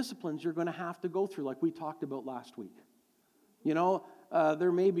some disciplines you're going to have to go through, like we talked about last week.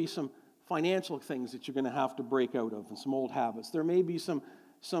 There may be some financial things that you're going to have to break out of and some old habits. There may be some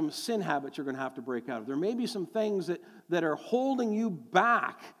sin habits you're going to have to break out of. There may be some things that are holding you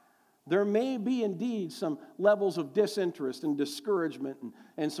back. There may be indeed some levels of disinterest and discouragement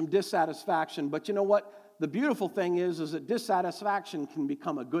and some dissatisfaction. But you know what? The beautiful thing is that dissatisfaction can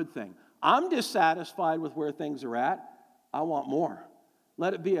become a good thing. I'm dissatisfied with where things are at. I want more.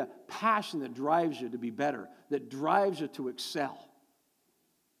 Let it be a passion that drives you to be better, that drives you to excel.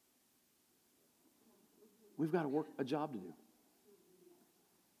 We've got a job to do.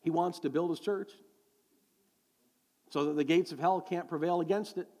 He wants to build his church so that the gates of hell can't prevail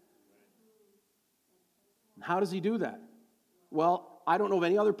against it. And how does he do that? Well, I don't know of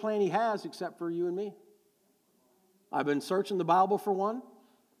any other plan he has except for you and me. I've been searching the Bible for one.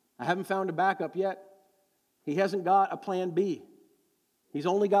 I haven't found a backup yet. He hasn't got a plan B. He's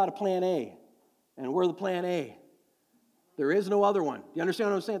only got a plan A. And we're the plan A. There is no other one. Do you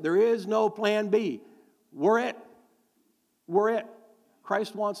understand what I'm saying? There is no plan B. We're it. We're it.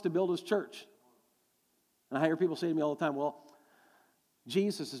 Christ wants to build his church. And I hear people say to me all the time, well,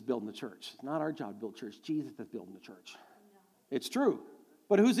 Jesus is building the church. It's not our job to build church. Jesus is building the church. It's true.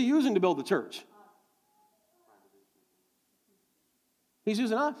 But who's he using to build the church? He's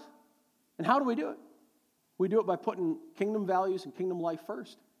using us. And how do we do it? We do it by putting kingdom values and kingdom life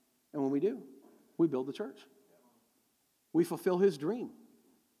first. And when we do, we build the church. We fulfill his dream.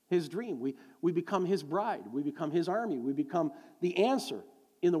 His dream. We become his bride. We become his army. We become the answer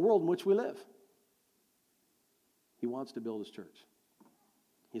in the world in which we live. He wants to build his church.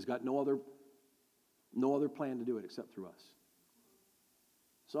 He's got no other plan to do it except through us.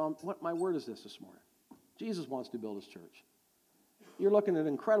 So what my word is this morning. Jesus wants to build his church. You're looking at an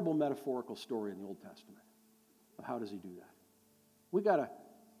incredible metaphorical story in the Old Testament of how does he do that. We got to,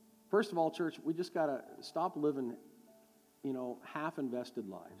 first of all, church, we just got to stop living, half-invested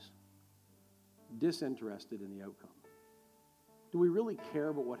lives, disinterested in the outcome. Do we really care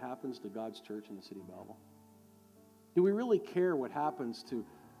about what happens to God's church in the city of Belleville? Do we really care what happens to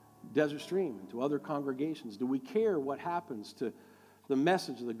Desert Stream and to other congregations? Do we care what happens to the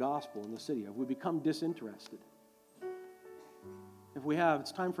message of the gospel in the city? Have we become disinterested? If we have,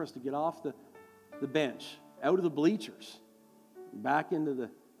 it's time for us to get off the bench, out of the bleachers, back into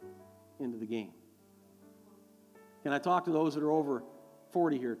the game. Can I talk to those that are over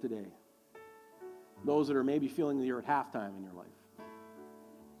 40 here today? Those that are maybe feeling that you're at halftime in your life.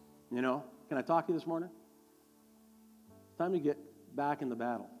 Can I talk to you this morning? It's time to get back in the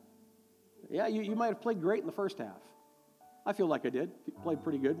battle. Yeah, you might have played great in the first half. I feel like I did. Played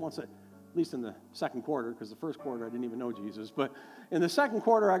pretty good at least in the second quarter, because the first quarter I didn't even know Jesus. But in the second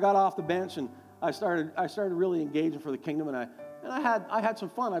quarter, I got off the bench and I started really engaging for the kingdom, and I had some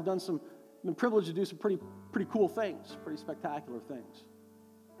fun. I've been privileged to do some pretty cool things, pretty spectacular things.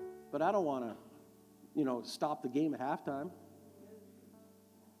 But I don't want to, stop the game at halftime.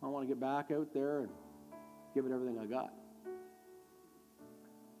 I want to get back out there and give it everything I got.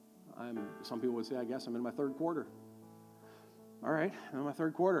 Some people would say, I guess I'm in my third quarter. All right, I'm in my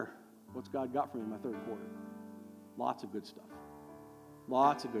third quarter. What's God got for me in my third quarter? Lots of good stuff.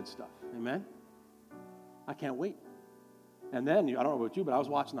 Lots of good stuff. Amen? I can't wait. And then, I don't know about you, but I was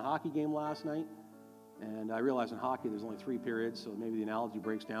watching the hockey game last night, and I realized in hockey there's only 3 periods, so maybe the analogy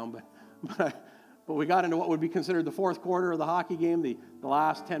breaks down, but we got into what would be considered the fourth quarter of the hockey game, the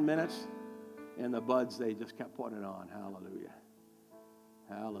last 10 minutes, and the buds, they just kept putting it on. Hallelujah.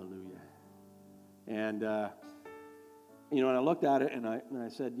 Hallelujah. And, and I looked at it, and I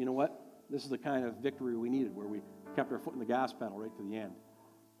said, you know what? This is the kind of victory we needed, where we kept our foot in the gas pedal right to the end.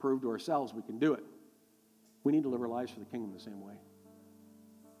 Proved to ourselves we can do it. We need to live our lives for the kingdom the same way.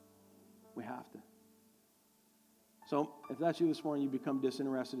 We have to. So, if that's you this morning, you become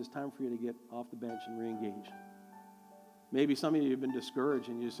disinterested, it's time for you to get off the bench and re-engage. Maybe some of you have been discouraged,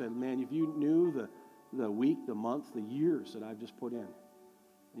 and you said, man, if you knew the week, the month, the years that I've just put in,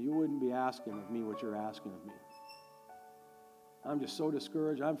 you wouldn't be asking of me what you're asking of me. I'm just so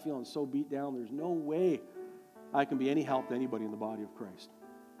discouraged. I'm feeling so beat down. There's no way I can be any help to anybody in the body of Christ.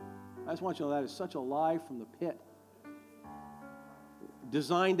 I just want you to know that is such a lie from the pit,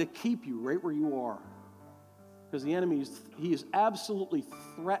 designed to keep you right where you are. Because the enemy, he is absolutely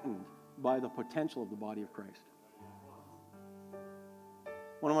threatened by the potential of the body of Christ.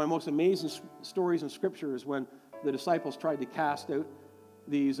 One of my most amazing stories in Scripture is when the disciples tried to cast out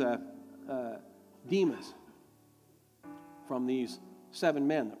these demons from these 7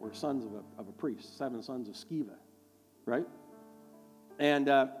 men that were sons of a priest, 7 sons of Sceva, right? And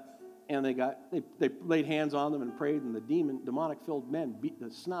they laid hands on them and prayed, and the demonic-filled men beat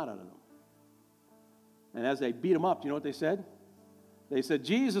the snot out of them. And as they beat them up, do you know what they said? They said,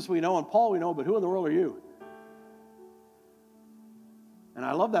 Jesus we know and Paul we know, but who in the world are you? And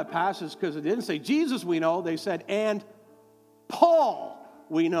I love that passage because it didn't say Jesus we know. They said, and Paul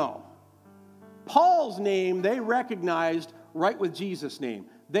we know. Paul's name they recognized right with Jesus' name.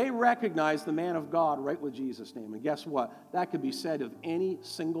 They recognized the man of God right with Jesus' name. And guess what? That could be said of any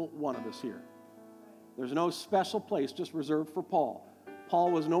single one of us here. There's no special place just reserved for Paul.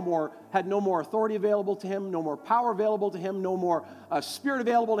 Paul had no more authority available to him, no more power available to him, no more spirit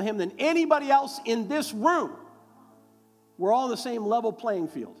available to him than anybody else in this room. We're all on the same level playing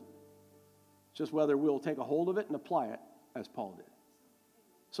field. It's just whether we'll take a hold of it and apply it as Paul did.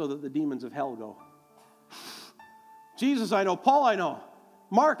 So that the demons of hell go, Jesus I know, Paul I know,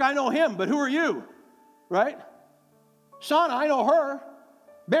 Mark I know him, but who are you? Right? Shauna, I know her.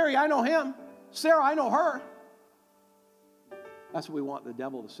 Barry, I know him. Sarah, I know her. That's what we want the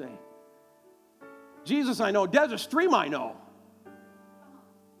devil to say. Jesus, I know. Desert Stream, I know.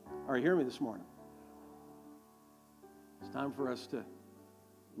 Are you hearing me this morning? It's time for us to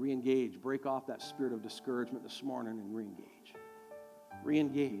re-engage, break off that spirit of discouragement this morning and re-engage.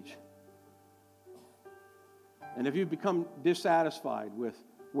 Re-engage. And if you've become dissatisfied with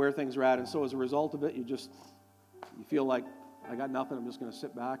where things are at, and so as a result of it, you feel like, I got nothing, I'm just going to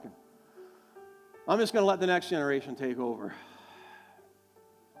sit back and I'm just going to let the next generation take over.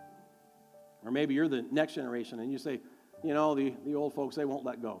 Or maybe you're the next generation and you say, you know, the old folks, they won't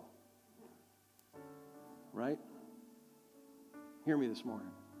let go. Right? Hear me this morning.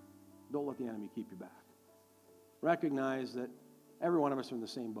 Don't let the enemy keep you back. Recognize that every one of us are in the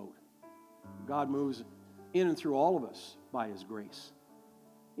same boat. God moves in and through all of us by His grace.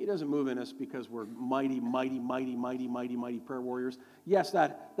 He doesn't move in us because we're mighty prayer warriors. Yes,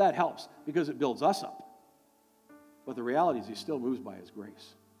 that helps because it builds us up. But the reality is He still moves by His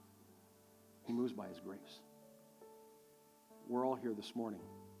grace. He moves by His grace. We're all here this morning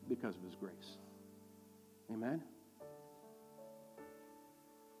because of His grace. Amen?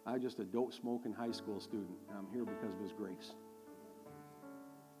 I was just a dope-smoking high school student, and I'm here because of His grace.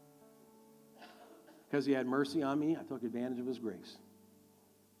 Because He had mercy on me, I took advantage of His grace.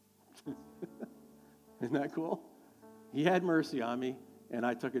 Isn't that cool? He had mercy on me, and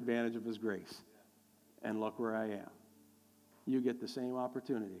I took advantage of His grace. And look where I am. You get the same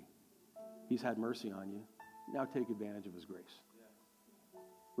opportunity. He's had mercy on you. Now take advantage of His grace.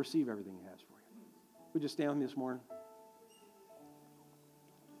 Receive everything He has for you. Would you stand with me this morning?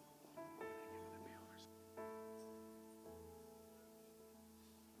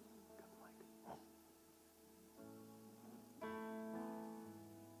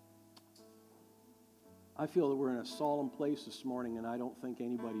 I feel that we're in a solemn place this morning, and I don't think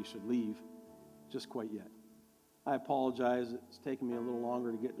anybody should leave just quite yet. I apologize. It's taken me a little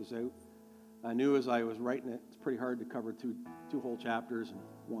longer to get this out. I knew as I was writing it, it's pretty hard to cover two whole chapters in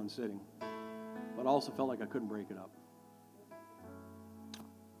one sitting. But I also felt like I couldn't break it up.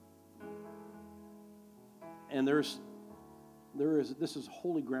 And this is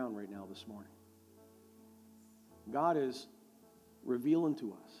holy ground right now this morning. God is revealing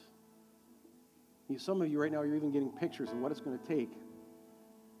to us. Some of you right now, you're even getting pictures of what it's going to take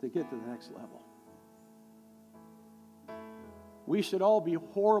to get to the next level. We should all be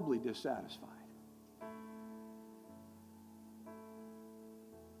horribly dissatisfied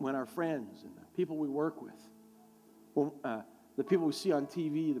when our friends and the people we work with, the people we see on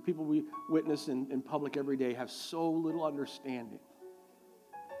TV, the people we witness in public every day have so little understanding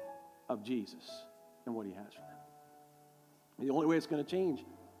of Jesus and what He has for them. The only way it's going to change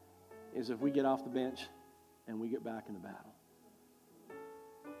is if we get off the bench and we get back in the battle.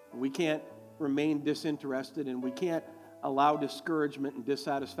 We can't remain disinterested, and we can't allow discouragement and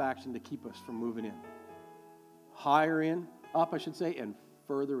dissatisfaction to keep us from moving in. Higher in, up I should say, and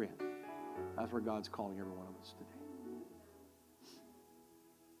further in. That's where God's calling every one of us today.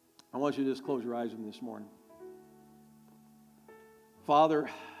 I want you to just close your eyes with me this morning. Father,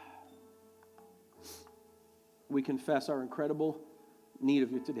 we confess our incredible need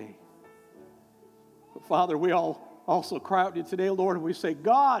of You today. But Father, we all also cry out to You today, Lord, and we say,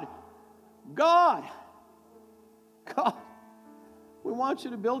 God, we want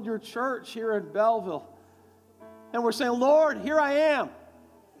You to build Your church here in Belleville. And we're saying, Lord, here I am.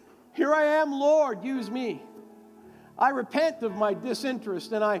 Here I am, Lord, use me. I repent of my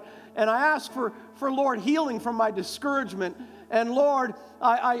disinterest, and I ask for Lord, healing from my discouragement. And Lord,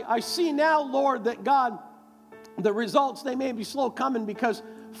 I see now, Lord, that God, the results, they may be slow coming because,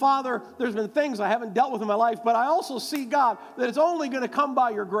 Father, there's been things I haven't dealt with in my life, but I also see, God, that it's only going to come by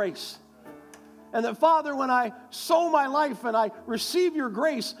Your grace. And that, Father, when I sow my life and I receive Your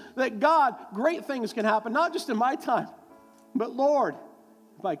grace, that, God, great things can happen, not just in my time, but, Lord,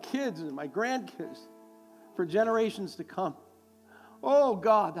 my kids and my grandkids, for generations to come. Oh,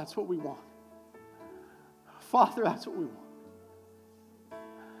 God, that's what we want. Father, that's what we want.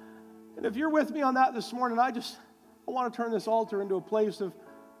 And if you're with me on that this morning, I want to turn this altar into a place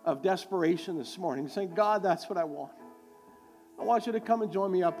of desperation this morning, saying, God, that's what I want. I want You to come and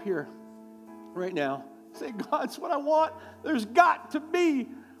join me up here right now. Say, God, that's what I want. There's got to be,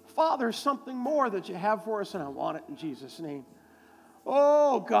 Father, something more that You have for us, and I want it in Jesus' name.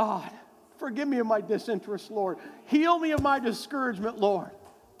 Oh, God, forgive me of my disinterest, Lord. Heal me of my discouragement, Lord.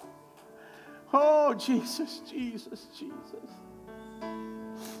 Oh, Jesus, Jesus, Jesus.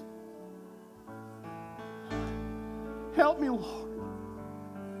 Help me, Lord.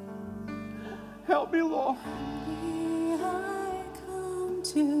 Help me, Lord. I come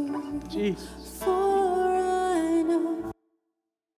to Jesus. for